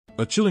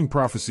A chilling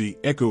prophecy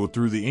echoed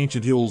through the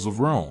ancient hills of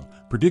Rome,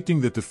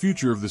 predicting that the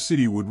future of the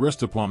city would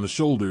rest upon the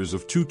shoulders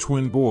of two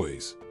twin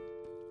boys.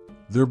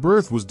 Their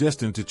birth was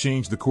destined to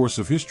change the course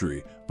of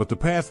history, but the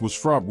path was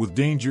fraught with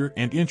danger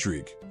and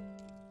intrigue.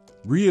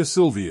 Rhea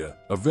Silvia,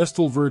 a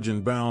Vestal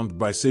virgin bound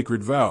by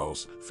sacred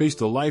vows,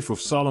 faced a life of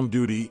solemn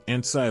duty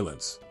and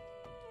silence.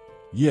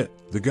 Yet,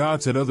 the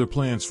gods had other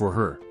plans for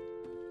her.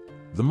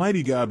 The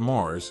mighty god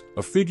Mars,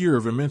 a figure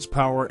of immense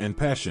power and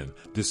passion,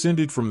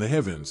 descended from the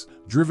heavens,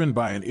 driven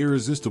by an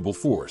irresistible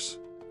force.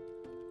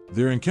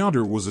 Their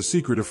encounter was a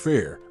secret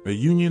affair, a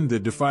union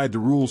that defied the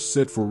rules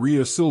set for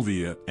Rhea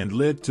Silvia and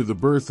led to the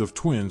birth of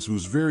twins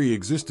whose very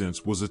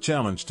existence was a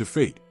challenge to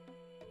fate.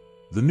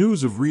 The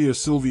news of Rhea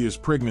Silvia's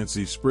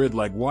pregnancy spread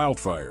like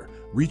wildfire,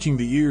 reaching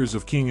the ears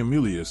of King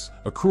Aemilius,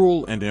 a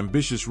cruel and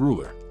ambitious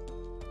ruler.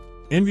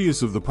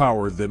 Envious of the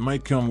power that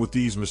might come with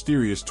these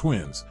mysterious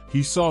twins,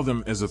 he saw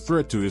them as a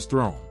threat to his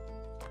throne.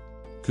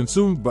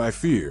 Consumed by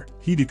fear,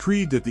 he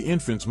decreed that the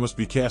infants must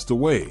be cast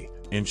away,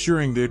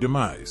 ensuring their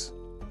demise.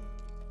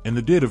 In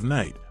the dead of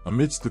night,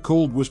 amidst the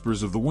cold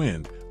whispers of the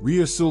wind,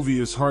 Rhea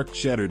Silvia's heart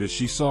shattered as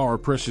she saw her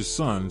precious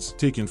sons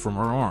taken from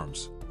her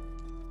arms.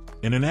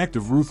 In an act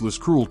of ruthless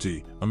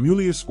cruelty,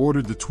 Aemilius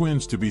ordered the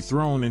twins to be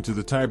thrown into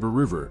the Tiber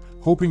River,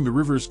 hoping the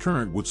river's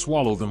current would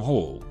swallow them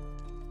whole.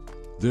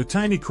 Their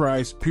tiny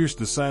cries pierced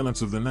the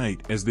silence of the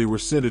night as they were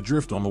set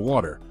adrift on the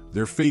water,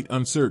 their fate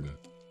uncertain.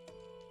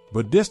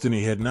 But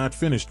destiny had not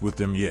finished with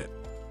them yet.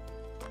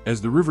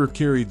 As the river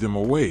carried them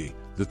away,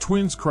 the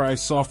twins'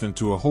 cries softened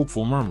to a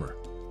hopeful murmur.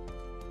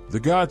 The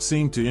gods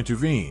seemed to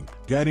intervene,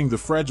 guiding the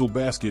fragile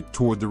basket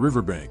toward the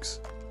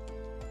riverbanks.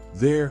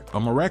 There, a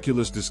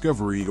miraculous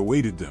discovery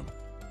awaited them.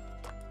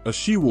 A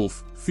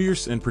she-wolf,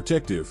 fierce and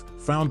protective,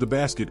 found the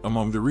basket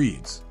among the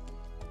reeds.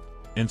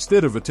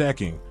 Instead of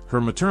attacking, her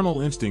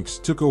maternal instincts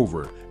took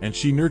over, and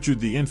she nurtured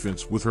the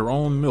infants with her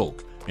own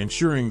milk,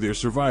 ensuring their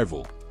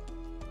survival.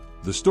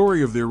 The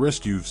story of their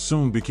rescue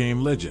soon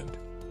became legend.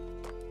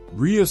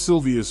 Rhea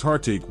Silvia's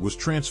heartache was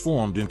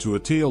transformed into a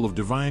tale of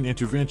divine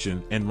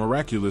intervention and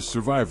miraculous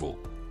survival.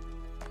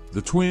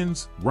 The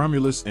twins,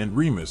 Romulus and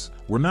Remus,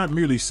 were not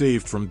merely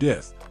saved from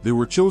death, they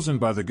were chosen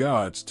by the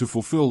gods to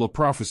fulfill a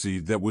prophecy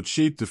that would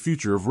shape the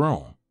future of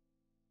Rome.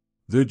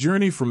 Their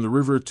journey from the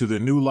river to their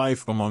new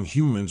life among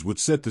humans would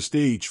set the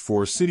stage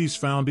for a city's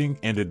founding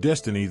and a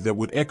destiny that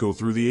would echo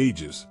through the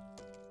ages.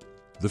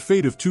 The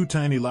fate of two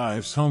tiny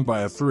lives hung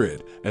by a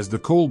thread as the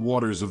cold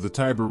waters of the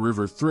Tiber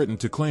River threatened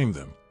to claim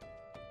them.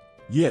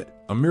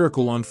 Yet, a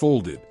miracle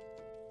unfolded.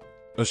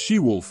 A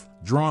she-wolf,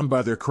 drawn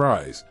by their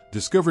cries,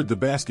 discovered the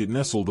basket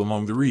nestled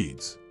among the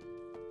reeds.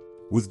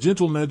 With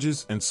gentle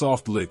nudges and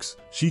soft licks,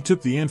 she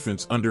took the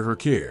infants under her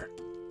care.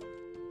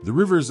 The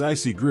river's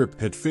icy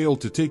grip had failed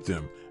to take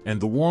them, and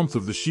the warmth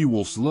of the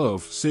she-wolf's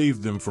love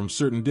saved them from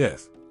certain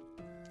death.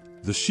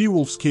 The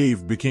she-wolf's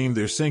cave became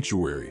their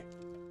sanctuary.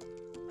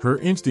 Her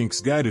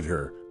instincts guided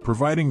her,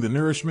 providing the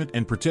nourishment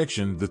and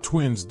protection the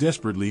twins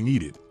desperately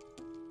needed.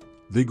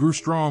 They grew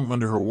strong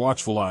under her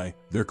watchful eye,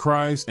 their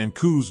cries and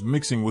coos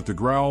mixing with the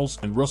growls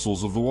and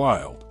rustles of the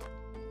wild.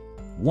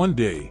 One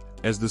day,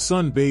 as the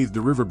sun bathed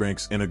the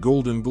riverbanks in a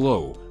golden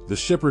glow, the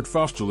shepherd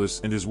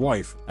Faustulus and his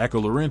wife,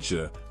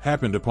 Laurentia,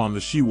 happened upon the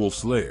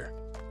she-wolf's lair.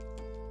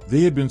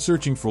 They had been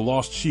searching for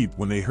lost sheep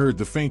when they heard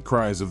the faint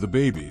cries of the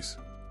babies.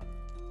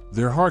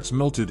 Their hearts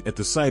melted at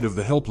the sight of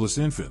the helpless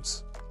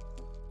infants.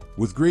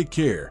 With great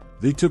care,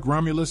 they took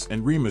Romulus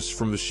and Remus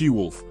from the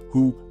she-wolf,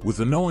 who, with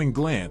a knowing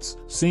glance,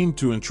 seemed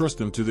to entrust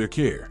them to their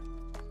care.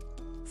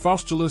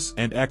 Faustulus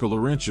and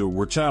Laurentia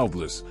were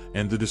childless,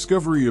 and the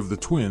discovery of the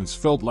twins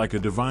felt like a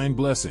divine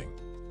blessing.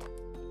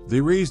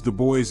 They raised the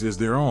boys as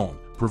their own,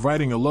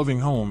 providing a loving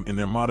home in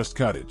their modest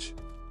cottage.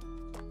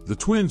 The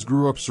twins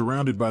grew up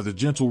surrounded by the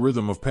gentle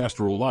rhythm of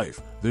pastoral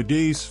life, their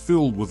days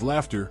filled with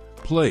laughter,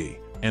 play,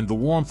 and the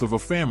warmth of a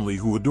family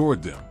who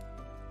adored them.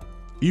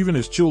 Even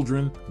as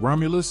children,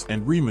 Romulus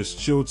and Remus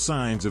showed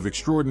signs of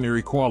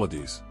extraordinary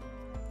qualities.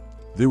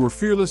 They were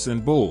fearless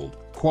and bold,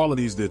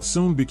 qualities that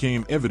soon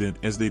became evident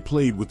as they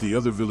played with the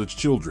other village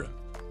children.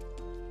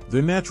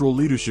 Their natural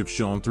leadership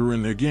shone through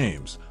in their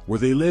games, where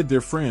they led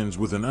their friends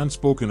with an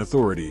unspoken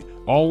authority,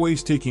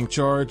 always taking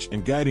charge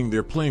and guiding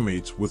their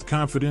playmates with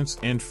confidence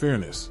and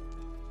fairness.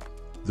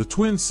 The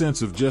twins'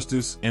 sense of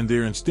justice and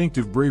their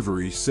instinctive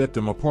bravery set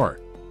them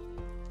apart.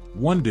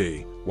 One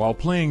day, while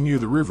playing near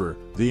the river,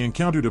 they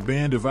encountered a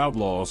band of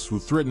outlaws who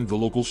threatened the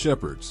local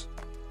shepherds.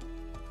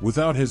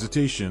 Without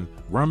hesitation,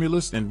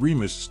 Romulus and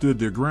Remus stood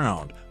their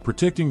ground,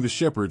 protecting the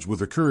shepherds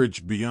with a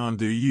courage beyond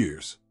their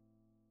years.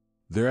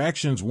 Their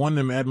actions won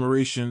them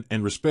admiration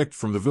and respect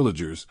from the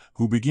villagers,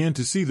 who began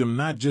to see them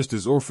not just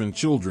as orphan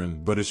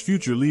children but as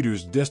future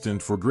leaders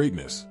destined for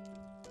greatness.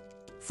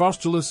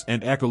 Faustulus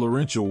and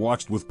Laurentia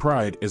watched with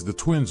pride as the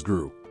twins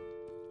grew.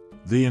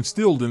 They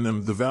instilled in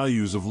them the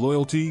values of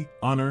loyalty,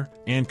 honor,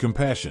 and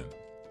compassion.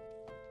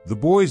 The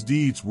boys'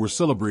 deeds were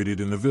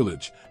celebrated in the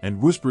village,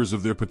 and whispers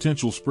of their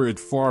potential spread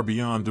far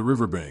beyond the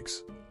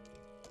riverbanks.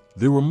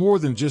 They were more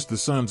than just the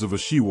sons of a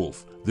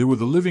she-wolf, they were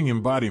the living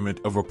embodiment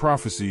of a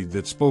prophecy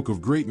that spoke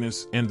of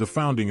greatness and the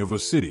founding of a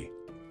city.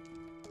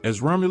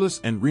 As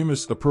Romulus and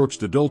Remus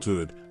approached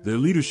adulthood, their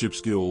leadership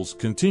skills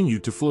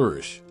continued to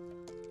flourish.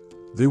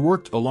 They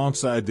worked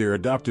alongside their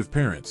adoptive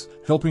parents,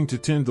 helping to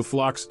tend the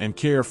flocks and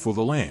care for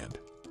the land.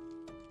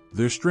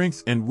 Their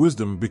strength and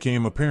wisdom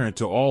became apparent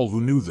to all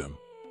who knew them.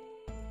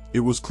 It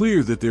was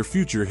clear that their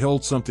future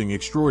held something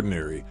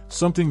extraordinary,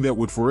 something that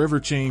would forever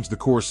change the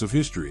course of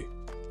history.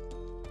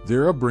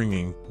 Their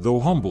upbringing, though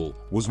humble,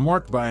 was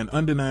marked by an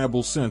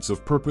undeniable sense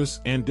of purpose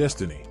and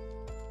destiny.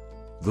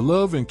 The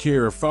love and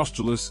care of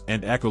Faustulus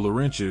and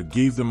Laurentia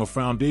gave them a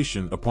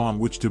foundation upon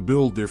which to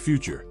build their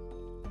future.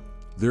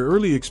 Their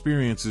early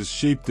experiences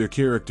shaped their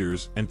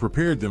characters and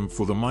prepared them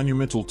for the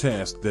monumental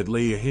task that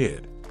lay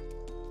ahead.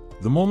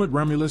 The moment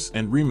Romulus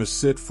and Remus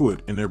set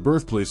foot in their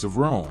birthplace of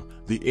Rome,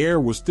 the air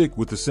was thick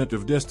with the scent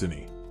of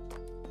destiny.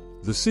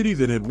 The city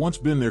that had once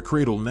been their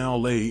cradle now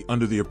lay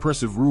under the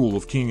oppressive rule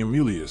of King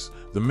Amulius,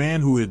 the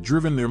man who had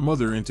driven their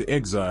mother into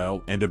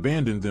exile and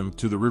abandoned them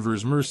to the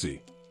river's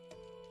mercy.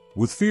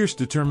 With fierce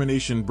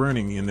determination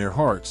burning in their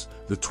hearts,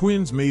 the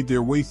twins made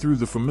their way through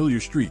the familiar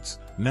streets,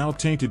 now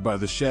tainted by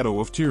the shadow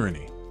of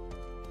tyranny.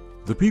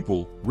 The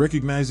people,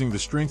 recognizing the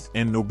strength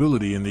and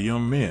nobility in the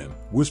young men,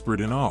 whispered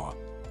in awe.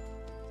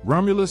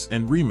 Romulus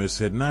and Remus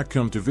had not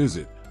come to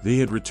visit, they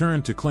had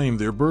returned to claim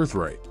their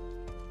birthright.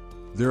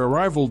 Their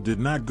arrival did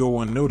not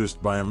go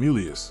unnoticed by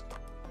Amulius.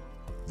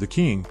 The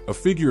king, a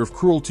figure of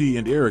cruelty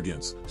and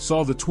arrogance,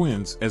 saw the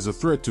twins as a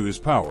threat to his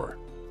power.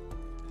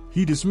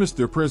 He dismissed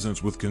their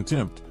presence with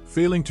contempt,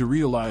 failing to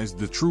realize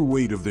the true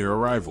weight of their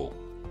arrival.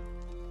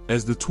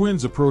 As the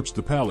twins approached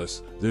the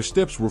palace, their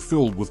steps were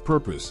filled with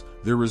purpose,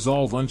 their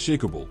resolve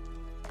unshakable.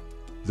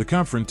 The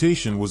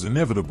confrontation was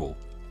inevitable.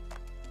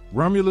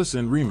 Romulus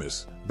and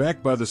Remus,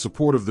 backed by the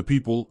support of the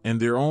people and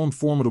their own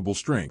formidable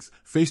strength,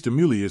 faced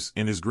Amulius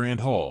in his grand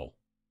hall.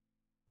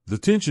 The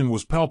tension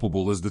was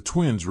palpable as the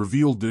twins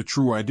revealed their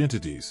true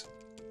identities.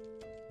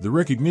 The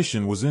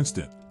recognition was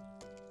instant.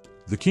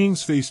 The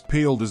king's face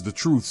paled as the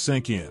truth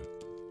sank in.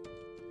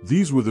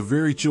 These were the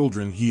very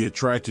children he had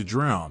tried to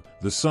drown,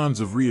 the sons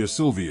of Rhea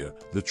Silvia,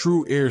 the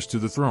true heirs to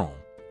the throne.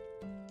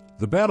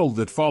 The battle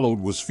that followed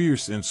was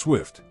fierce and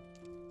swift.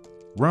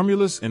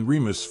 Romulus and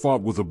Remus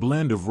fought with a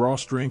blend of raw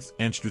strength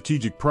and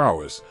strategic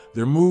prowess,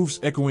 their moves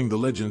echoing the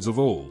legends of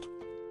old.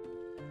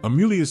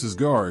 Amulius's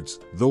guards,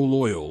 though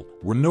loyal,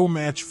 were no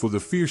match for the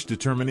fierce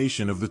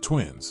determination of the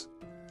twins.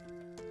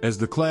 As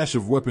the clash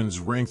of weapons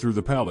rang through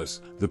the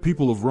palace, the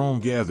people of Rome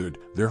gathered,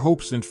 their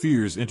hopes and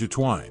fears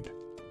intertwined.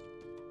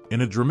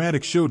 In a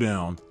dramatic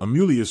showdown,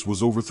 Amulius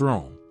was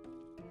overthrown.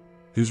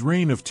 His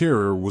reign of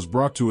terror was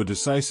brought to a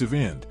decisive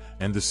end,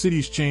 and the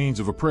city's chains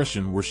of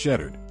oppression were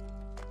shattered.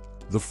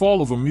 The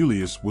fall of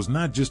Amulius was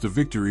not just a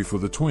victory for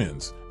the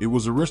twins, it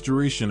was a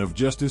restoration of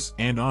justice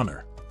and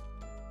honor.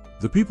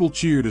 The people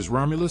cheered as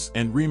Romulus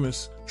and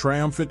Remus,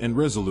 triumphant and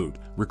resolute,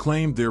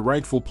 reclaimed their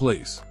rightful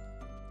place.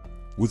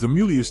 With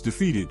Amulius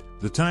defeated,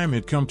 the time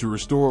had come to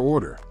restore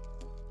order.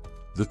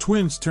 The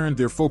twins turned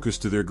their focus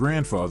to their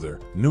grandfather,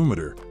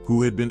 Numitor,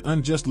 who had been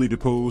unjustly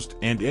deposed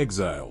and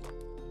exiled.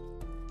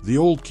 The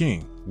old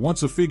king,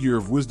 once a figure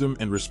of wisdom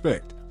and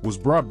respect, was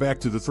brought back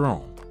to the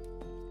throne.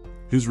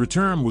 His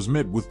return was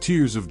met with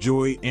tears of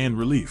joy and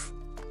relief.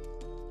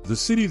 The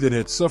city that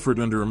had suffered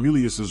under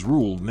Amulius's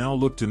rule now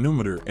looked to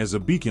Numitor as a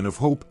beacon of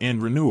hope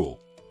and renewal.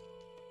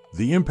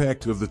 The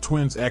impact of the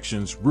twins'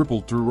 actions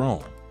rippled through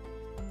Rome.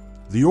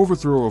 The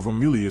overthrow of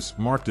Amulius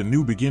marked a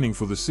new beginning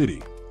for the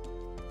city.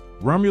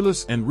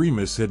 Romulus and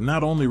Remus had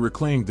not only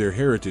reclaimed their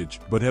heritage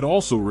but had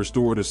also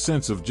restored a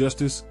sense of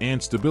justice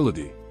and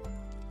stability.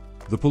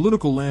 The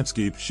political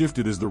landscape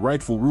shifted as the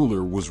rightful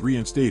ruler was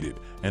reinstated,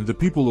 and the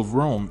people of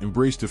Rome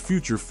embraced a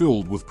future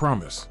filled with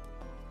promise.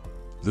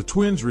 The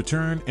twins'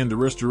 return and the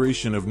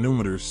restoration of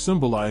Numitor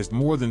symbolized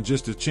more than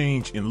just a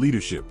change in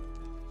leadership.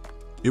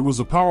 It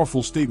was a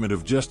powerful statement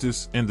of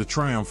justice and the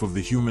triumph of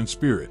the human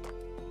spirit.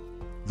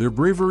 Their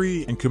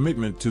bravery and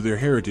commitment to their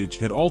heritage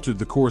had altered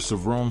the course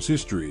of Rome's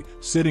history,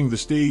 setting the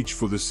stage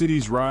for the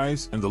city's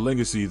rise and the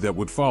legacy that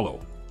would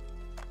follow.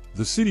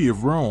 The city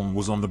of Rome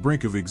was on the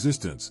brink of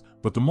existence,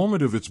 but the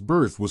moment of its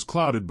birth was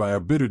clouded by a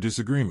bitter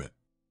disagreement.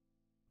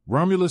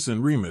 Romulus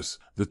and Remus,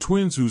 the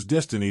twins whose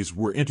destinies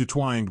were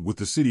intertwined with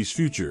the city's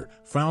future,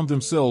 found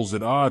themselves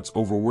at odds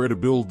over where to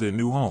build their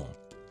new home.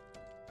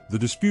 The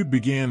dispute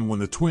began when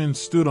the twins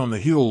stood on the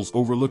hills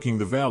overlooking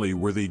the valley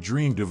where they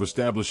dreamed of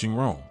establishing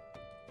Rome.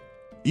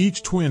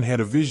 Each twin had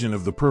a vision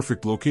of the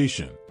perfect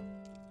location.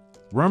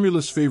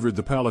 Romulus favored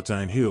the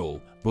Palatine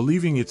Hill,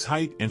 believing its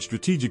height and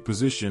strategic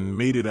position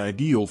made it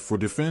ideal for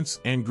defense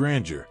and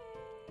grandeur.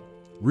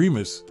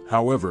 Remus,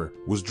 however,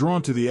 was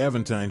drawn to the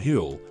Aventine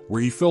Hill,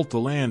 where he felt the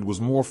land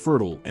was more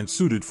fertile and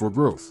suited for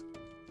growth.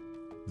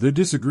 Their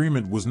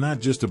disagreement was not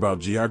just about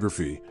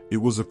geography, it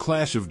was a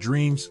clash of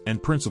dreams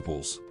and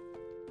principles.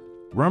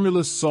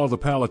 Romulus saw the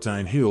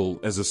Palatine Hill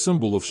as a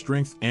symbol of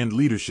strength and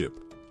leadership.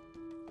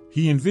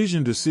 He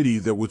envisioned a city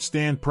that would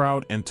stand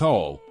proud and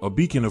tall, a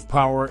beacon of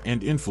power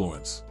and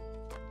influence.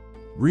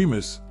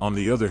 Remus, on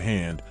the other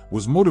hand,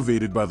 was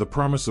motivated by the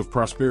promise of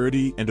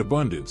prosperity and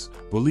abundance,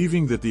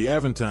 believing that the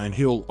Aventine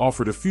Hill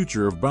offered a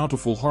future of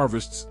bountiful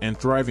harvests and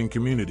thriving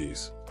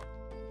communities.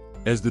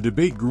 As the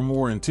debate grew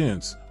more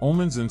intense,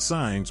 omens and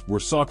signs were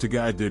sought to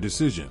guide their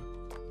decision.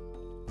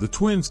 The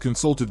twins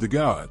consulted the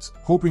gods,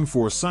 hoping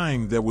for a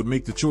sign that would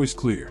make the choice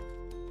clear.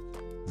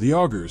 The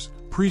augurs,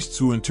 priests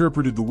who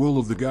interpreted the will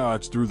of the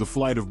gods through the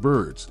flight of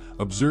birds,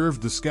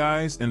 observed the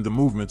skies and the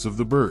movements of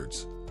the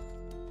birds.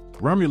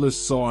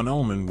 Romulus saw an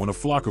omen when a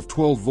flock of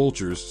 12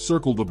 vultures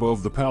circled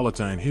above the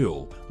Palatine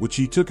Hill, which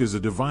he took as a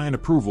divine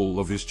approval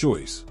of his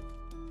choice.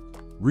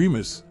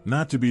 Remus,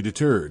 not to be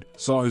deterred,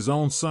 saw his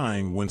own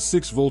sign when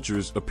 6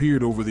 vultures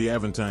appeared over the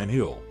Aventine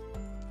Hill.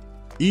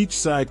 Each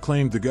side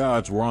claimed the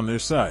gods were on their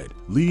side,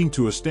 leading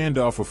to a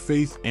standoff of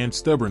faith and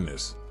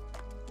stubbornness.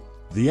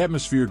 The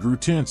atmosphere grew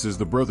tense as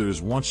the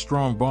brothers' once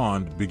strong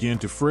bond began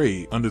to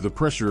fray under the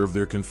pressure of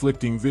their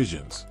conflicting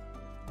visions.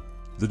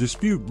 The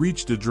dispute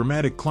reached a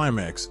dramatic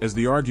climax as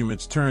the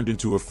arguments turned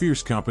into a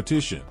fierce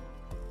competition.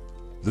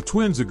 The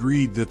twins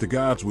agreed that the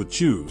gods would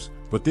choose,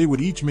 but they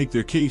would each make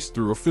their case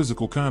through a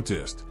physical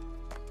contest.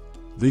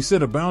 They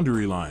set a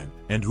boundary line,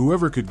 and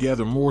whoever could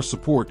gather more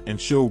support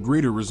and show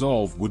greater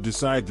resolve would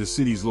decide the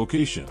city's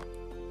location.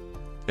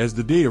 As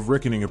the day of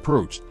reckoning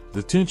approached,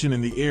 the tension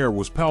in the air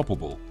was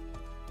palpable.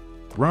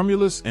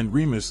 Romulus and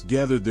Remus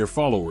gathered their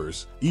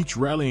followers, each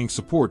rallying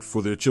support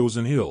for their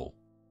chosen hill.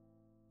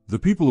 The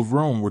people of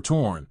Rome were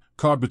torn,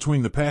 caught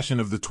between the passion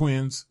of the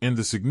twins and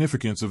the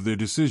significance of their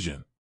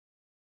decision.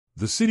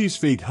 The city's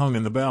fate hung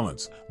in the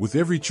balance, with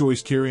every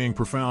choice carrying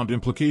profound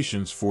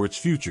implications for its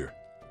future.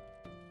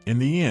 In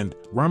the end,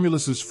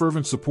 Romulus's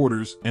fervent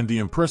supporters and the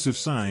impressive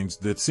signs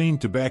that seemed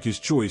to back his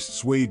choice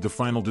swayed the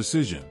final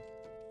decision.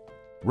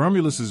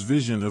 Romulus's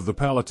vision of the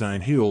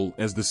Palatine Hill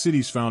as the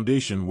city's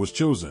foundation was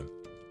chosen.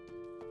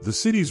 The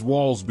city's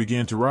walls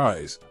began to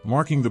rise,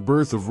 marking the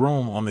birth of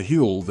Rome on the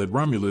hill that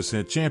Romulus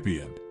had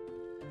championed.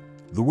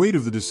 The weight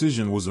of the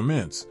decision was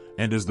immense,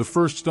 and as the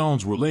first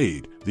stones were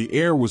laid, the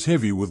air was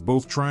heavy with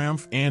both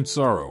triumph and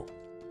sorrow.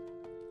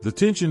 The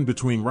tension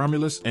between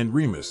Romulus and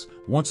Remus,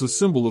 once a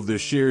symbol of their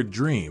shared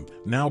dream,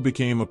 now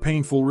became a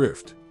painful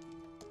rift.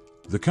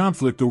 The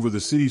conflict over the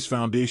city's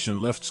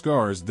foundation left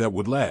scars that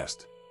would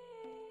last.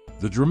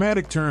 The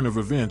dramatic turn of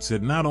events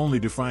had not only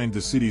defined the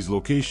city's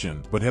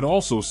location, but had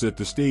also set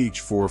the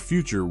stage for a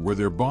future where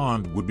their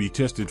bond would be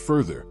tested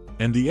further,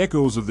 and the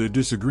echoes of their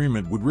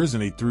disagreement would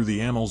resonate through the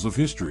annals of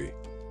history.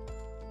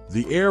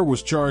 The air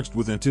was charged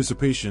with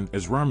anticipation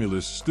as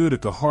Romulus stood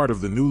at the heart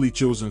of the newly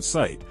chosen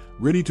site,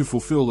 ready to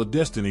fulfill a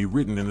destiny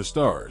written in the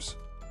stars.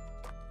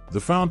 The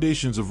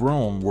foundations of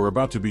Rome were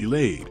about to be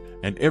laid,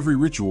 and every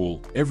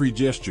ritual, every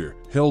gesture,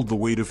 held the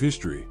weight of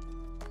history.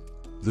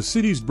 The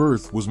city's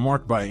birth was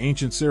marked by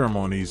ancient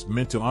ceremonies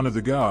meant to honor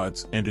the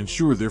gods and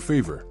ensure their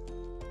favor.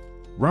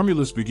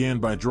 Romulus began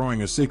by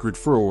drawing a sacred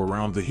furrow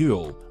around the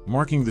hill,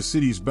 marking the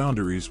city's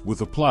boundaries with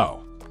a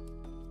plow.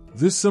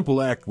 This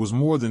simple act was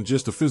more than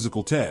just a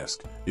physical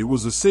task. It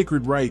was a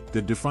sacred rite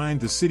that defined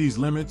the city's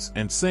limits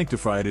and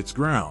sanctified its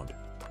ground.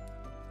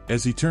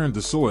 As he turned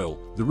the soil,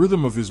 the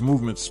rhythm of his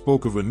movements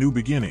spoke of a new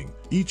beginning,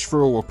 each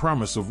furrow a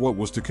promise of what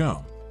was to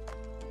come.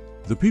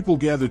 The people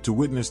gathered to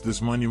witness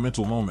this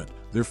monumental moment,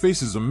 their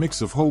faces a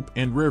mix of hope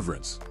and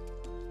reverence.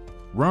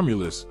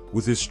 Romulus,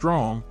 with his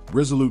strong,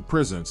 resolute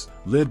presence,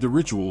 led the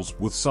rituals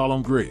with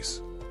solemn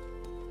grace.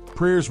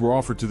 Prayers were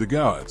offered to the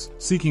gods,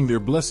 seeking their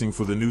blessing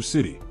for the new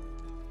city.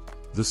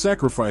 The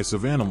sacrifice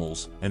of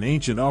animals, an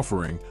ancient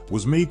offering,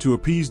 was made to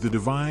appease the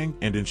divine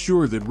and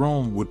ensure that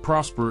Rome would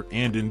prosper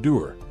and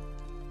endure.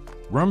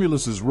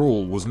 Romulus's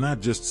role was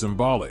not just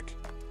symbolic.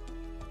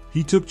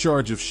 He took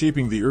charge of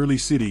shaping the early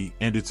city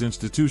and its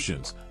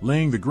institutions,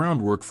 laying the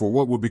groundwork for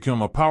what would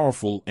become a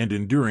powerful and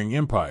enduring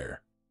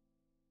empire.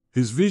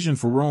 His vision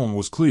for Rome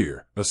was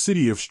clear, a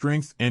city of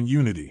strength and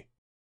unity.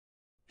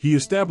 He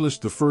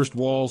established the first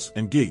walls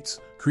and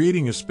gates,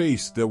 creating a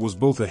space that was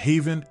both a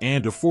haven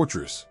and a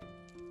fortress.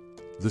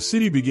 The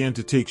city began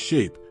to take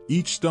shape,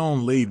 each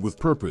stone laid with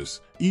purpose,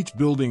 each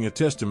building a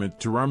testament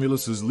to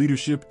Romulus's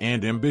leadership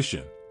and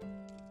ambition.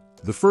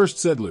 The first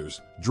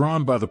settlers,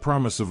 drawn by the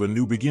promise of a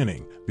new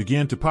beginning,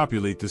 began to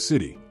populate the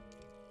city.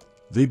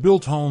 They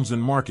built homes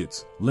and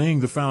markets, laying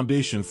the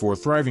foundation for a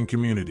thriving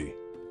community.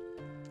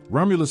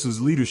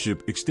 Romulus's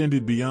leadership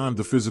extended beyond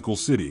the physical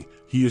city.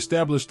 He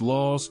established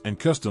laws and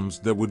customs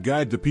that would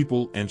guide the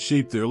people and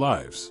shape their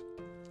lives.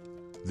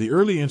 The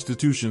early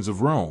institutions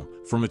of Rome,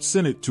 from its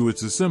Senate to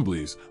its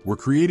assemblies, were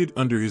created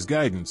under his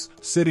guidance,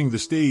 setting the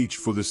stage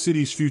for the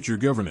city's future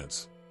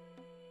governance.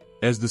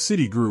 As the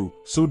city grew,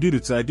 so did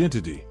its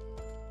identity.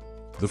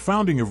 The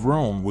founding of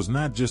Rome was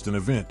not just an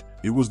event,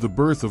 it was the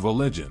birth of a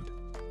legend.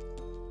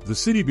 The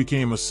city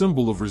became a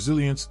symbol of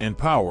resilience and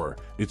power,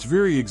 its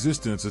very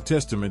existence a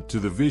testament to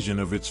the vision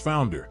of its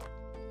founder.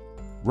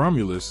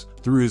 Romulus,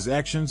 through his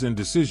actions and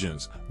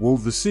decisions,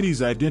 wove the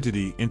city's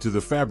identity into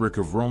the fabric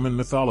of Roman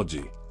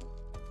mythology.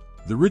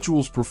 The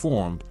rituals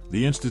performed,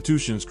 the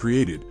institutions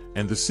created,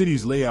 and the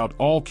city's layout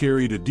all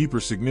carried a deeper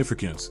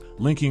significance,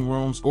 linking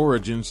Rome's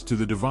origins to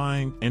the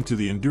divine and to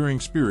the enduring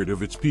spirit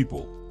of its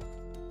people.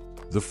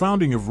 The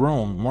founding of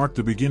Rome marked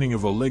the beginning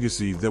of a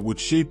legacy that would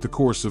shape the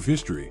course of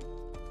history.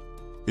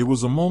 It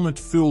was a moment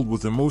filled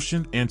with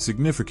emotion and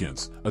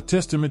significance, a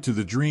testament to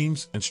the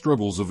dreams and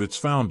struggles of its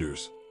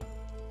founders.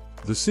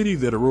 The city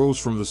that arose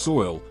from the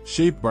soil,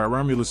 shaped by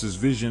Romulus's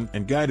vision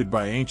and guided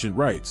by ancient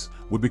rites,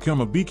 would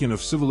become a beacon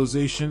of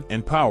civilization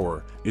and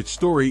power, its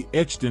story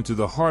etched into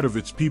the heart of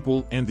its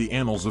people and the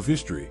annals of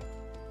history.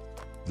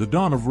 The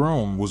dawn of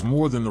Rome was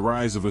more than the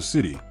rise of a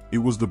city, it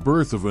was the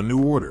birth of a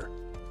new order.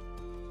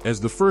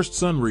 As the first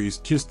sun rays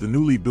kissed the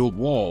newly built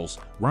walls,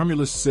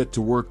 Romulus set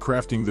to work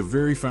crafting the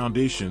very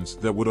foundations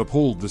that would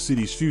uphold the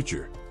city's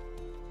future.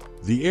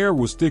 The air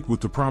was thick with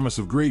the promise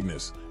of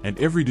greatness, and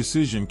every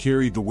decision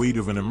carried the weight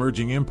of an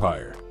emerging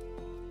empire.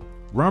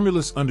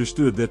 Romulus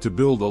understood that to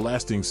build a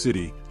lasting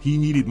city, he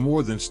needed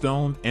more than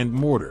stone and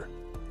mortar.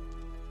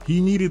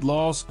 He needed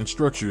laws and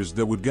structures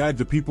that would guide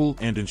the people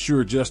and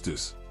ensure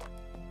justice.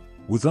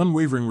 With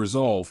unwavering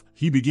resolve,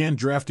 he began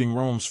drafting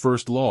Rome's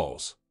first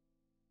laws.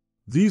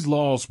 These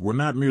laws were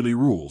not merely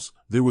rules,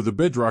 they were the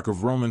bedrock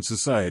of Roman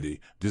society,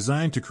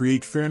 designed to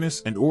create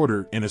fairness and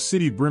order in a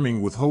city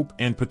brimming with hope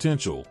and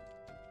potential.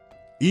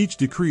 Each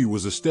decree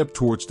was a step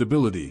toward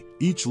stability,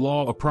 each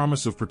law a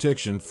promise of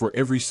protection for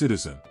every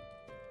citizen.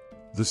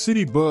 The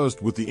city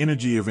buzzed with the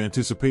energy of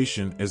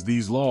anticipation as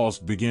these laws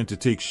began to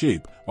take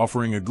shape,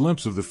 offering a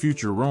glimpse of the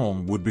future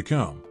Rome would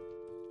become.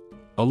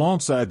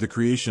 Alongside the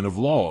creation of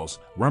laws,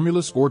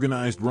 Romulus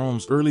organized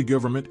Rome's early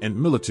government and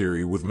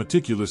military with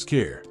meticulous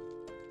care.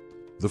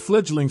 The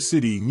fledgling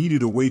city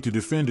needed a way to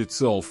defend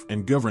itself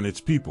and govern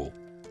its people.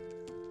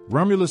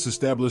 Romulus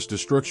established a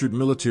structured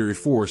military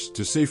force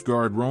to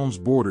safeguard Rome's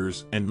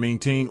borders and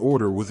maintain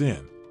order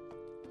within.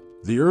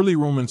 The early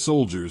Roman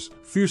soldiers,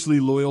 fiercely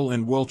loyal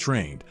and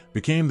well-trained,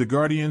 became the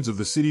guardians of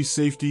the city's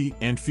safety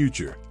and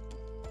future.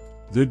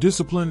 Their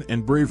discipline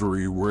and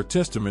bravery were a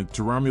testament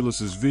to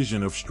Romulus's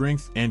vision of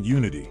strength and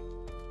unity.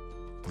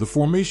 The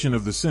formation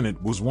of the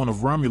Senate was one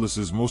of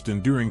Romulus's most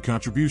enduring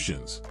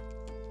contributions.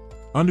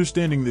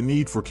 Understanding the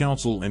need for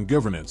council and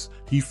governance,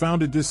 he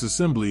founded this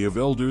assembly of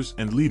elders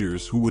and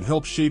leaders who would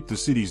help shape the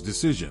city's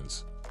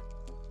decisions.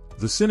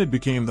 The Senate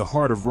became the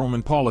heart of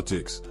Roman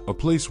politics, a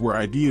place where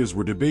ideas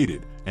were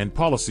debated and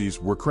policies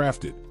were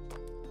crafted.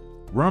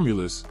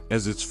 Romulus,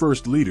 as its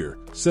first leader,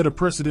 set a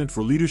precedent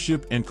for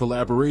leadership and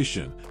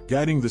collaboration,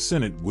 guiding the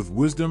Senate with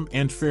wisdom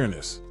and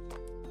fairness.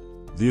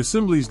 The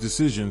assembly's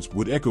decisions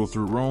would echo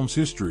through Rome's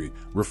history,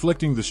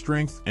 reflecting the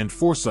strength and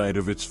foresight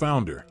of its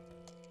founder.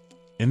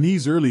 In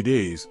these early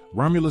days,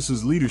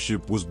 Romulus's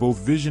leadership was both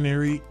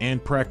visionary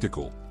and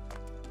practical.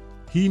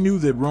 He knew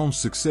that Rome's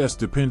success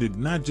depended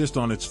not just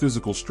on its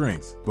physical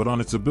strength, but on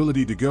its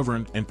ability to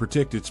govern and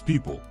protect its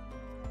people.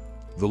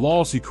 The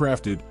laws he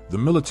crafted, the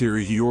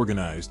military he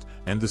organized,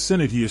 and the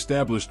Senate he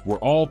established were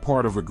all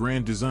part of a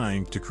grand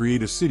design to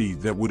create a city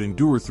that would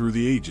endure through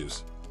the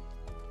ages.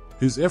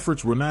 His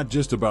efforts were not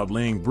just about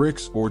laying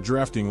bricks or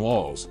drafting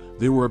laws,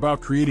 they were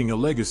about creating a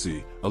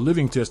legacy, a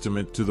living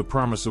testament to the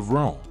promise of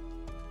Rome.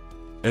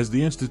 As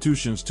the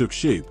institutions took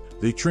shape,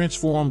 they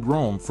transformed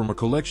Rome from a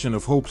collection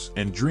of hopes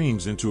and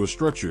dreams into a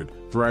structured,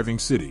 thriving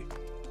city.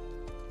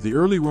 The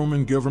early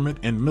Roman government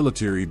and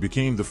military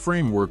became the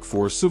framework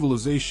for a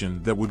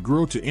civilization that would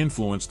grow to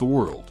influence the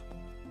world.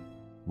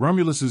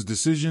 Romulus's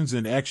decisions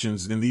and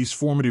actions in these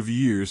formative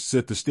years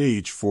set the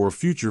stage for a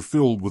future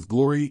filled with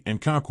glory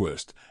and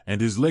conquest, and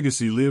his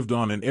legacy lived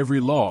on in every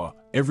law,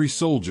 every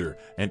soldier,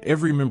 and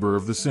every member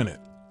of the Senate.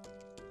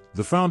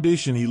 The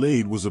foundation he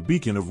laid was a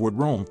beacon of what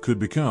Rome could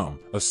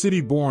become, a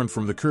city born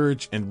from the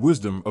courage and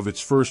wisdom of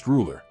its first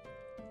ruler.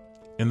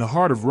 In the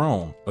heart of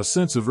Rome, a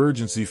sense of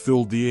urgency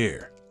filled the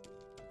air.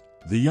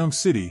 The young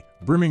city,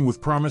 brimming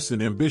with promise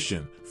and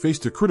ambition,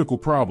 faced a critical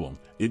problem: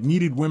 it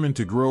needed women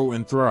to grow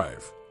and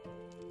thrive.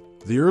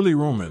 The early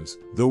Romans,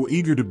 though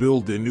eager to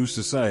build their new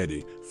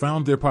society,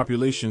 found their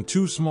population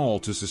too small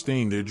to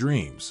sustain their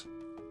dreams.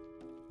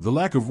 The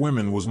lack of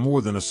women was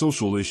more than a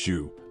social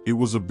issue, it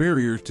was a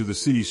barrier to the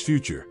city's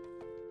future.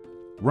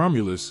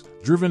 Romulus,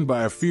 driven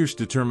by a fierce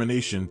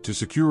determination to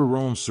secure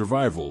Rome's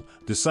survival,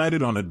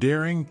 decided on a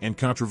daring and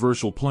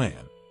controversial plan.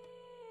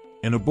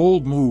 In a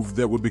bold move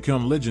that would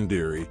become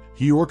legendary,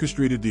 he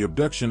orchestrated the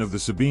abduction of the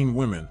Sabine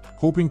women,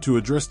 hoping to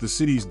address the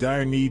city's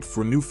dire need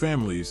for new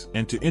families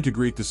and to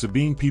integrate the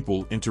Sabine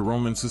people into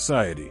Roman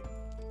society.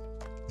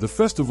 The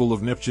festival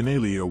of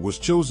Neptunalia was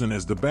chosen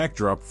as the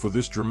backdrop for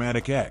this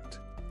dramatic act.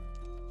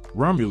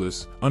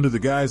 Romulus, under the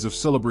guise of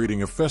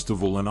celebrating a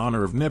festival in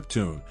honor of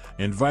Neptune,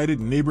 invited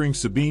neighboring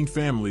Sabine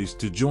families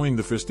to join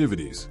the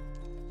festivities.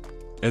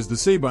 As the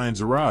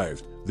Sabines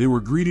arrived, they were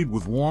greeted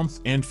with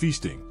warmth and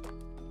feasting.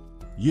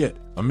 Yet,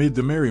 amid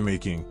the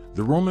merrymaking,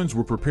 the Romans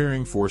were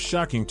preparing for a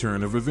shocking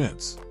turn of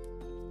events.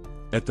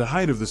 At the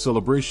height of the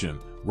celebration,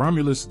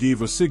 Romulus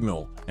gave a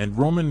signal, and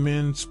Roman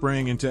men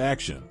sprang into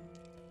action.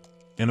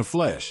 In a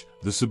flash,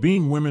 the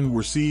Sabine women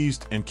were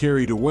seized and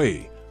carried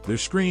away, their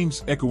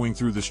screams echoing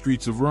through the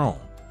streets of Rome.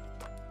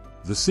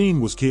 The scene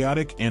was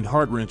chaotic and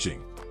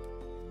heart-wrenching.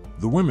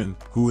 The women,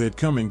 who had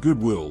come in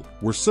goodwill,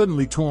 were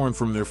suddenly torn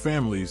from their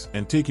families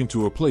and taken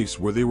to a place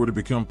where they were to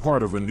become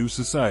part of a new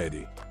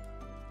society.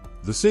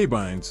 The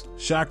Sabines,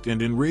 shocked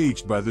and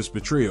enraged by this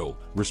betrayal,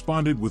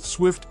 responded with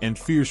swift and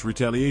fierce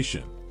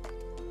retaliation.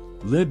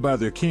 Led by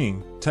their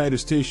king,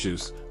 Titus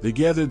Tatius, they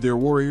gathered their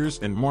warriors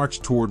and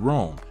marched toward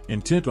Rome,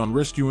 intent on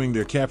rescuing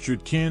their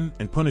captured kin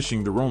and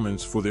punishing the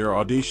Romans for their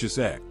audacious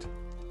act.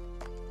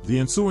 The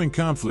ensuing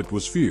conflict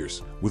was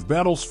fierce, with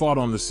battles fought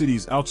on the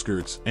city's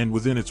outskirts and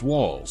within its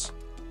walls.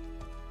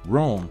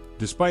 Rome,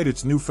 despite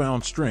its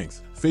newfound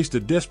strength, faced a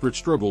desperate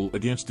struggle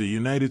against a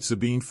united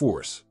Sabine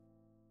force.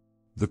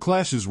 The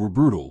clashes were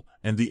brutal,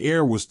 and the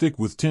air was thick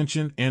with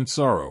tension and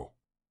sorrow.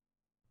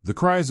 The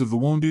cries of the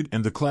wounded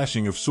and the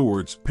clashing of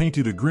swords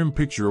painted a grim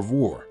picture of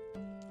war.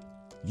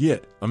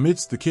 Yet,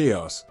 amidst the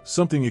chaos,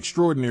 something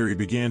extraordinary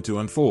began to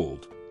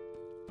unfold.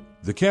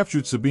 The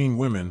captured Sabine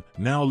women,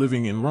 now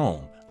living in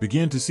Rome,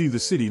 began to see the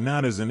city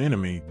not as an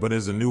enemy but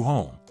as a new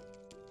home.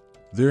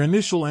 Their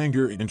initial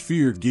anger and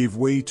fear gave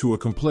way to a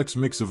complex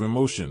mix of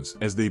emotions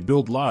as they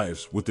built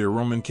lives with their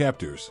Roman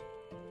captors.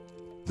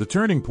 The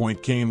turning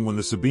point came when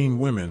the Sabine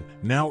women,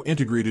 now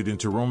integrated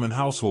into Roman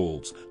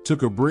households,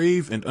 took a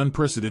brave and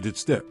unprecedented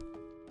step.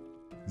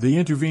 They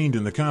intervened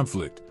in the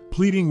conflict,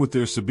 pleading with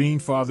their Sabine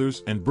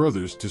fathers and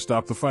brothers to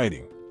stop the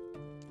fighting.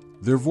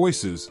 Their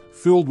voices,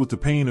 filled with the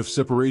pain of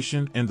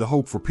separation and the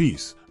hope for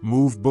peace,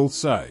 moved both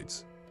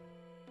sides.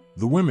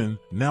 The women,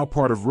 now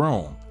part of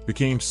Rome,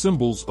 became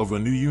symbols of a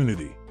new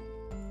unity.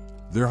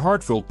 Their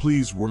heartfelt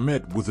pleas were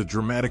met with a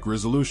dramatic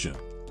resolution.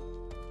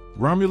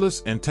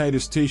 Romulus and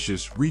Titus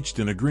Tatius reached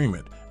an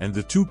agreement, and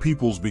the two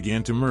peoples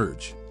began to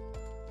merge.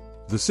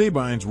 The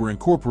Sabines were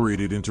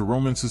incorporated into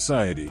Roman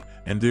society,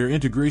 and their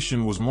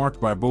integration was marked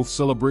by both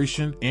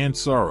celebration and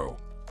sorrow.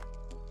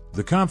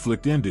 The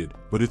conflict ended,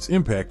 but its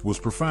impact was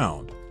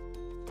profound.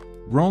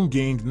 Rome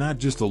gained not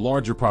just a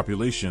larger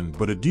population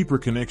but a deeper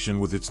connection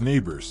with its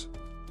neighbors.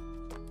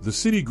 The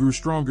city grew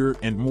stronger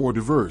and more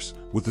diverse,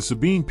 with the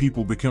Sabine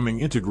people becoming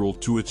integral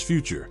to its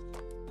future.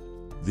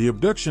 The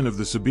abduction of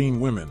the Sabine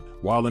women,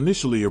 while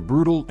initially a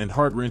brutal and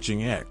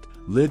heart-wrenching act,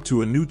 led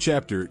to a new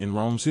chapter in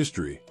Rome's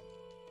history.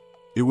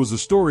 It was a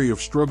story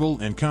of struggle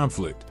and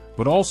conflict,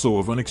 but also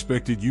of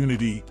unexpected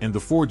unity and the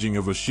forging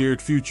of a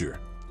shared future.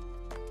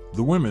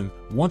 The women,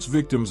 once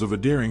victims of a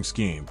daring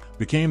scheme,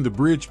 became the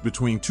bridge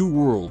between two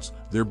worlds,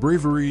 their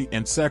bravery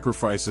and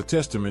sacrifice a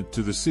testament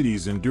to the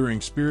city's enduring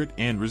spirit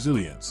and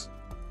resilience.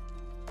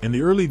 In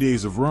the early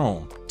days of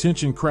Rome,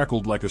 tension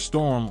crackled like a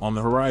storm on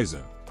the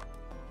horizon.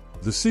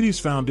 The city's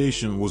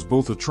foundation was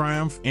both a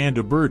triumph and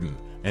a burden,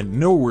 and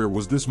nowhere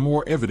was this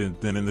more evident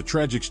than in the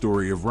tragic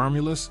story of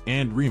Romulus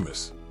and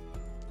Remus.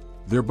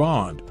 Their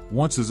bond,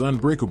 once as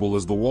unbreakable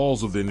as the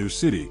walls of their new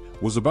city,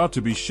 was about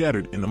to be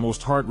shattered in the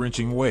most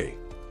heart-wrenching way.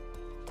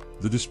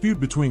 The dispute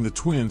between the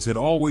twins had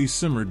always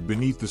simmered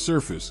beneath the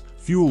surface,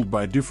 fueled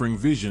by differing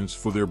visions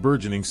for their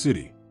burgeoning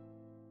city.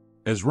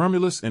 As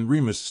Romulus and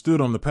Remus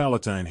stood on the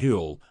Palatine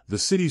Hill, the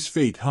city's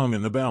fate hung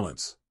in the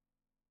balance.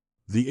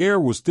 The air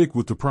was thick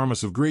with the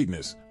promise of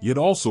greatness, yet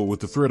also with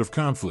the threat of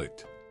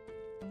conflict.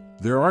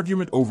 Their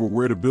argument over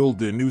where to build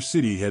their new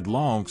city had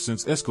long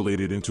since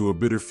escalated into a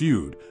bitter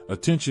feud, a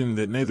tension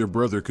that neither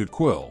brother could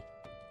quell.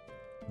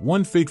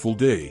 One fateful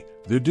day,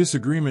 their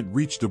disagreement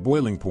reached a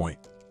boiling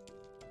point.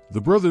 The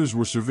brothers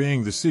were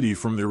surveying the city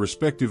from their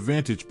respective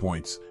vantage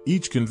points,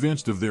 each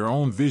convinced of their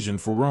own vision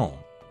for Rome.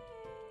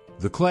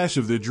 The clash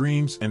of their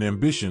dreams and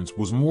ambitions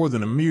was more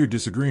than a mere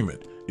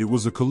disagreement, it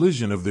was a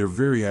collision of their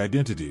very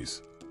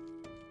identities.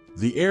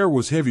 The air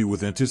was heavy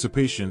with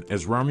anticipation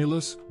as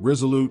Romulus,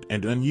 resolute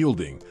and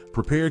unyielding,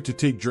 prepared to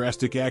take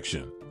drastic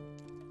action.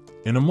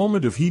 In a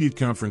moment of heated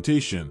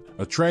confrontation,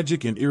 a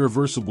tragic and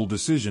irreversible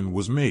decision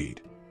was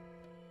made.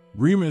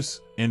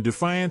 Remus, in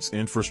defiance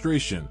and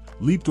frustration,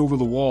 leaped over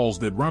the walls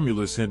that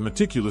Romulus had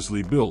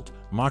meticulously built,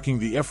 mocking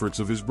the efforts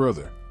of his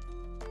brother.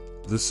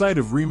 The sight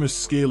of Remus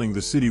scaling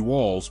the city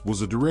walls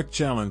was a direct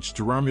challenge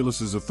to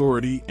Romulus's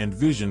authority and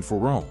vision for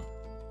Rome.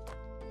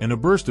 In a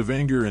burst of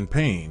anger and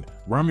pain,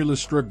 Romulus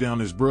struck down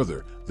his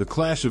brother, the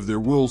clash of their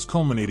wills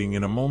culminating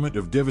in a moment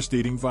of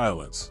devastating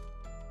violence.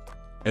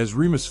 As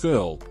Remus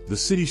fell, the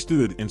city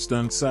stood in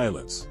stunned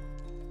silence.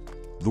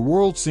 The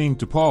world seemed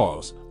to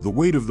pause, the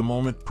weight of the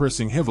moment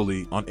pressing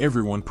heavily on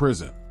everyone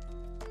present.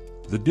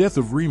 The death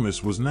of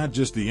Remus was not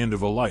just the end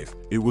of a life,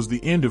 it was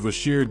the end of a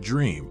shared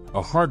dream,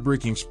 a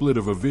heartbreaking split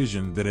of a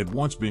vision that had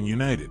once been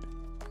united.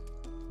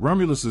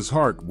 Romulus's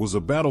heart was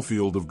a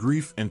battlefield of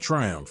grief and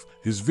triumph,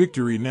 his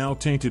victory now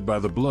tainted by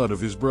the blood of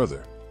his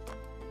brother.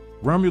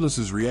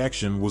 Romulus's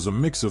reaction was a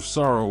mix of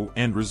sorrow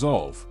and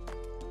resolve.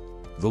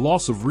 The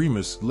loss of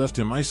Remus left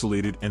him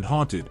isolated and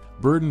haunted,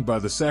 burdened by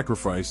the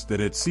sacrifice that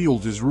had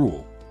sealed his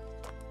rule.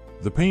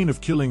 The pain of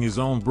killing his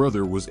own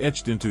brother was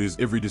etched into his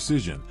every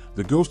decision,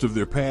 the ghost of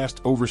their past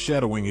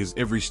overshadowing his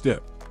every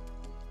step.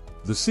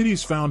 The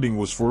city's founding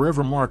was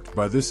forever marked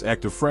by this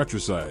act of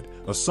fratricide,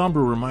 a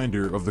somber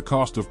reminder of the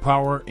cost of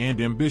power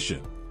and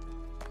ambition.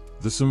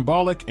 The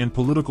symbolic and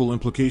political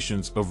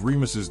implications of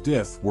Remus's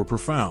death were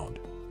profound.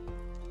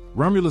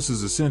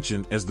 Romulus's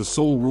ascension as the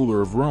sole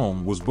ruler of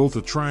Rome was both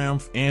a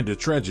triumph and a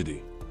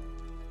tragedy.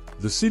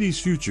 The city's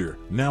future,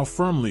 now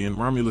firmly in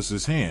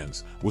Romulus's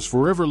hands, was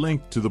forever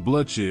linked to the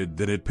bloodshed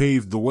that had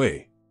paved the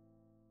way.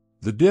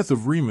 The death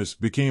of Remus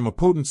became a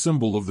potent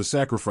symbol of the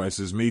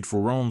sacrifices made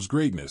for Rome's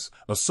greatness,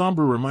 a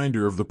somber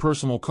reminder of the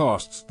personal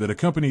costs that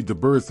accompanied the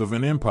birth of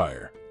an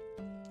empire.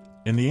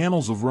 In the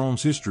annals of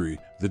Rome's history,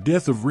 the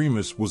death of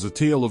Remus was a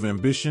tale of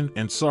ambition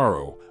and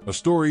sorrow, a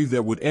story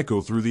that would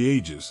echo through the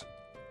ages.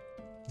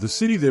 The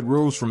city that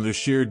rose from their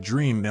shared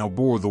dream now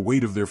bore the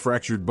weight of their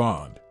fractured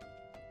bond.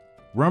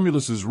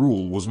 Romulus's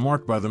rule was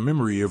marked by the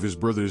memory of his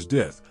brother's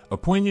death, a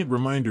poignant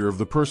reminder of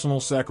the personal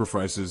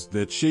sacrifices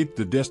that shaped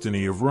the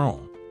destiny of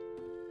Rome.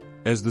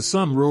 As the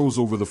sun rose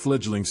over the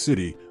fledgling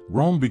city,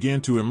 Rome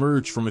began to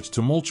emerge from its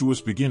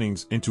tumultuous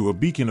beginnings into a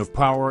beacon of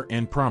power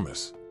and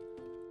promise.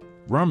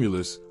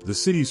 Romulus, the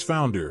city's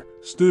founder,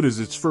 stood as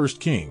its first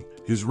king,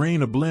 his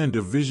reign a blend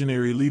of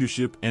visionary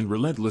leadership and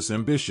relentless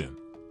ambition.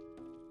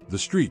 The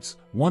streets,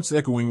 once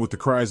echoing with the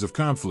cries of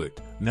conflict,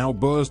 now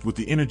buzzed with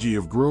the energy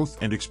of growth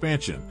and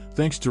expansion,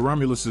 thanks to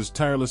Romulus's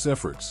tireless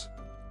efforts.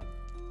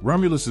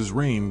 Romulus's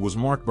reign was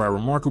marked by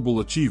remarkable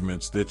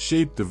achievements that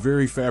shaped the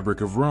very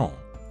fabric of Rome.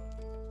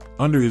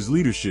 Under his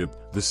leadership,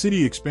 the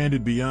city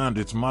expanded beyond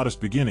its modest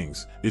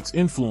beginnings, its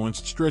influence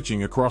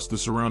stretching across the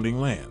surrounding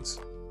lands.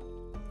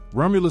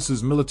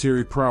 Romulus's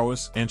military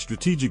prowess and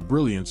strategic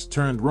brilliance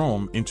turned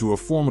Rome into a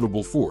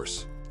formidable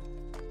force.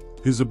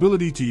 His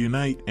ability to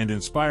unite and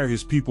inspire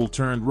his people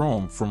turned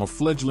Rome from a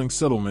fledgling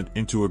settlement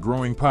into a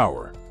growing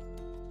power.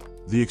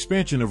 The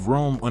expansion of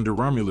Rome under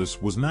Romulus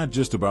was not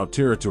just about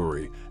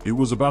territory, it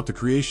was about the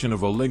creation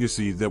of a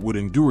legacy that would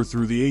endure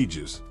through the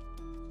ages.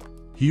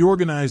 He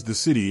organized the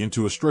city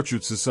into a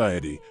structured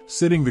society,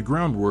 setting the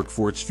groundwork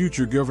for its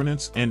future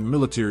governance and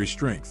military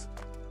strength.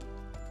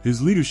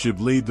 His leadership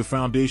laid the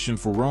foundation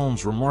for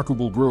Rome's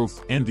remarkable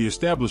growth and the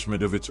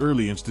establishment of its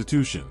early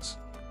institutions.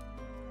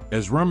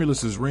 As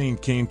Romulus's reign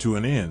came to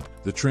an end,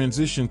 the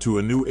transition to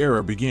a new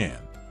era began.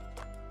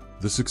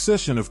 The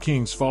succession of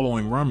kings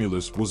following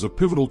Romulus was a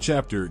pivotal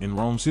chapter in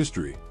Rome's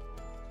history.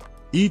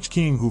 Each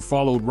king who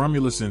followed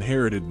Romulus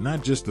inherited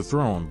not just the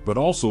throne but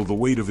also the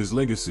weight of his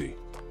legacy.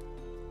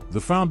 The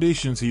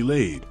foundations he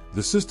laid,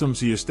 the systems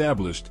he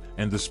established,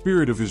 and the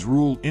spirit of his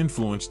rule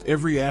influenced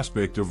every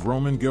aspect of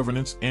Roman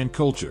governance and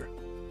culture.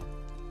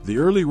 The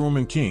early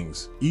Roman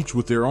kings, each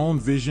with their own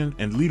vision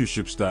and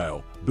leadership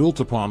style, built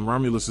upon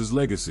Romulus's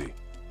legacy.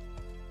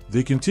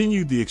 They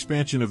continued the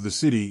expansion of the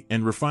city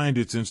and refined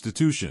its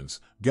institutions,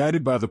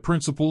 guided by the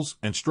principles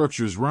and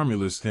structures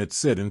Romulus had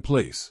set in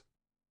place.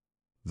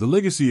 The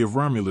legacy of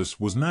Romulus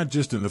was not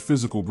just in the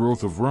physical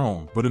growth of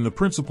Rome, but in the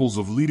principles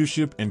of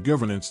leadership and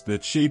governance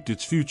that shaped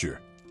its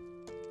future.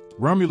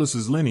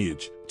 Romulus's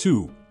lineage,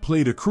 too,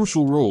 played a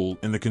crucial role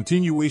in the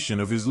continuation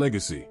of his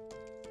legacy.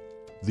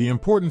 The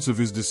importance of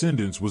his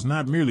descendants was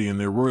not merely in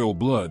their royal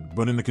blood,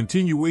 but in the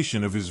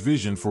continuation of his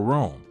vision for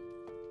Rome.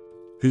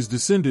 His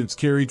descendants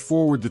carried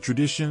forward the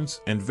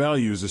traditions and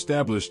values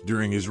established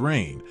during his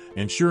reign,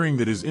 ensuring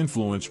that his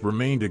influence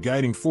remained a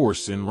guiding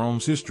force in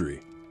Rome's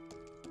history.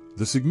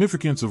 The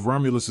significance of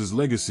Romulus's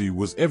legacy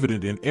was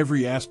evident in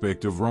every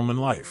aspect of Roman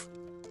life.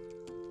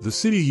 The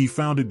city he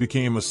founded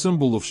became a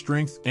symbol of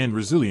strength and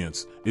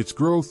resilience, its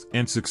growth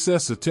and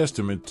success a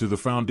testament to the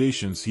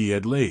foundations he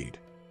had laid.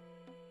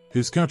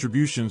 His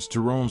contributions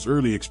to Rome's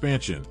early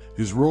expansion,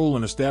 his role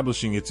in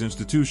establishing its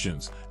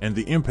institutions, and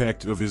the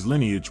impact of his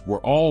lineage were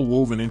all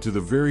woven into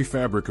the very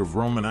fabric of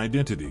Roman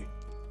identity.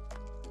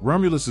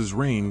 Romulus's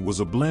reign was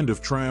a blend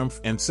of triumph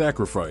and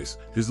sacrifice,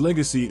 his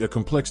legacy a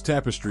complex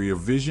tapestry of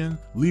vision,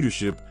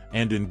 leadership,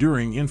 and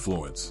enduring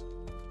influence.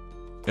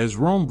 As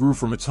Rome grew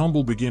from its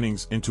humble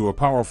beginnings into a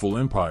powerful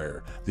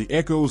empire, the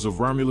echoes of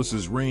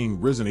Romulus's reign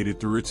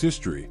resonated through its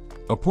history,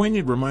 a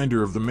poignant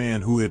reminder of the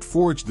man who had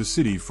forged the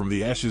city from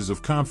the ashes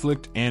of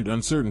conflict and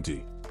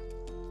uncertainty.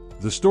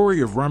 The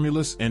story of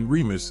Romulus and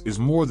Remus is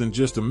more than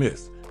just a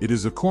myth, it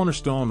is a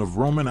cornerstone of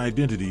Roman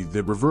identity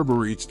that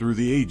reverberates through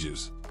the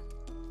ages.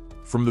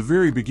 From the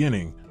very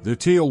beginning, their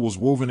tale was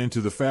woven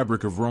into the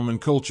fabric of Roman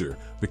culture,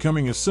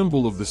 becoming a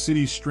symbol of the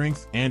city's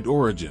strength and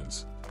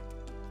origins.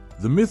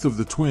 The myth of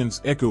the twins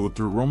echoed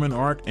through Roman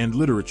art and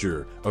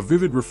literature, a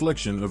vivid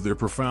reflection of their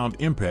profound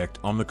impact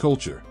on the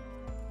culture.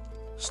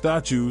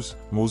 Statues,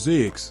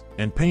 mosaics,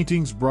 and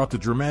paintings brought the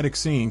dramatic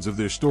scenes of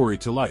their story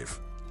to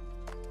life.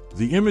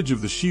 The image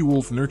of the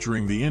she-wolf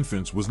nurturing the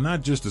infants was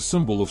not just a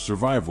symbol of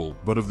survival,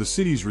 but of the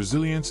city's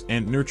resilience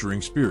and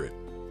nurturing spirit.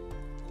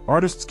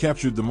 Artists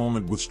captured the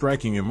moment with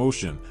striking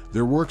emotion,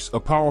 their works a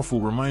powerful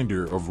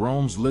reminder of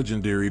Rome's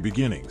legendary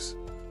beginnings.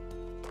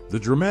 The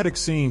dramatic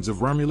scenes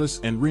of Romulus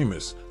and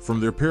Remus, from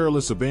their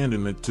perilous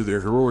abandonment to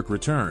their heroic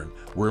return,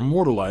 were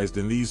immortalized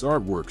in these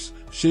artworks,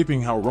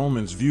 shaping how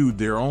Romans viewed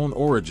their own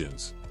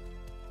origins.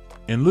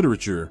 In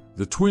literature,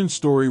 the twin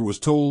story was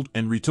told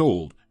and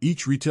retold,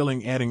 each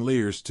retelling adding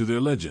layers to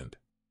their legend.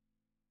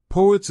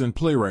 Poets and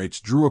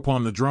playwrights drew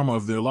upon the drama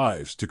of their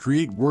lives to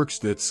create works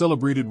that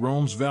celebrated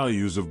Rome's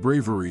values of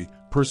bravery,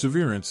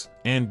 perseverance,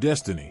 and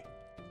destiny.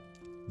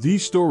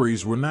 These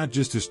stories were not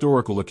just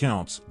historical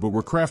accounts, but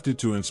were crafted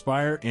to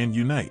inspire and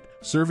unite,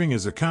 serving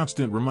as a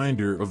constant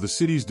reminder of the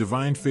city's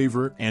divine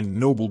favor and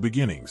noble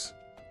beginnings.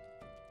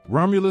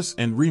 Romulus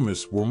and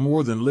Remus were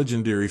more than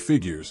legendary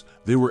figures,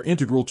 they were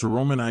integral to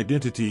Roman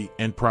identity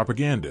and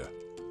propaganda.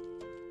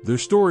 Their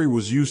story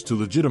was used to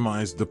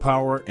legitimize the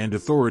power and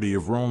authority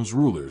of Rome's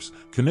rulers,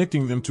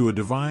 connecting them to a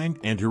divine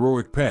and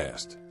heroic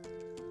past.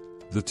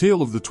 The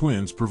tale of the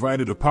twins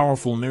provided a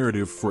powerful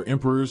narrative for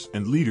emperors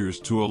and leaders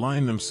to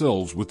align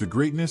themselves with the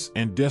greatness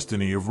and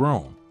destiny of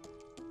Rome.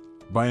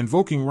 By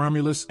invoking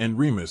Romulus and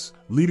Remus,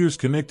 leaders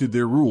connected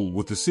their rule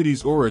with the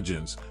city's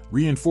origins,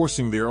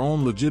 reinforcing their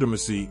own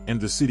legitimacy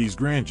and the city's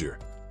grandeur.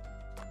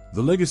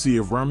 The legacy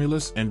of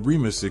Romulus and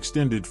Remus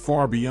extended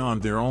far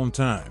beyond their own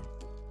time.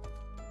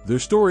 Their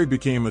story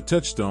became a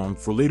touchstone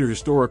for later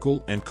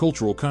historical and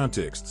cultural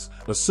contexts,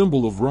 a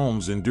symbol of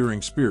Rome's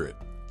enduring spirit.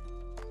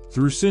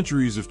 Through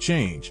centuries of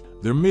change,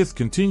 their myth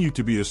continued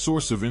to be a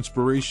source of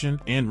inspiration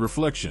and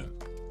reflection.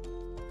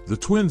 The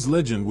twins'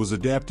 legend was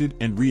adapted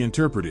and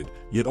reinterpreted,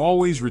 yet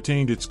always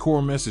retained its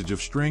core message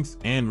of strength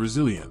and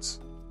resilience.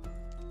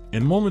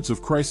 In moments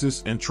of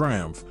crisis and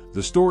triumph,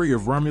 the story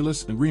of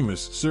Romulus and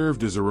Remus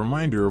served as a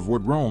reminder of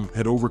what Rome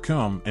had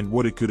overcome and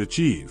what it could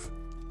achieve.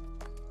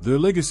 Their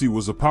legacy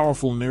was a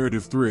powerful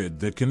narrative thread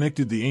that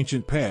connected the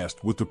ancient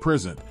past with the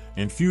present,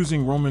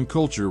 infusing Roman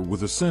culture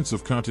with a sense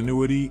of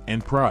continuity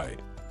and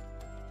pride.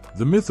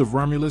 The myth of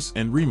Romulus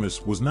and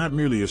Remus was not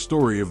merely a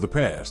story of the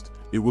past,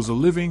 it was a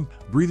living,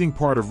 breathing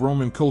part of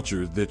Roman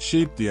culture that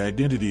shaped the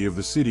identity of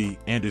the city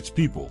and its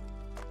people.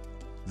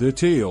 Their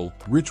tale,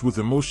 rich with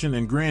emotion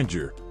and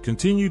grandeur,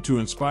 continued to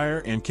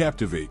inspire and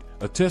captivate,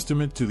 a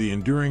testament to the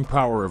enduring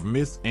power of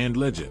myth and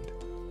legend.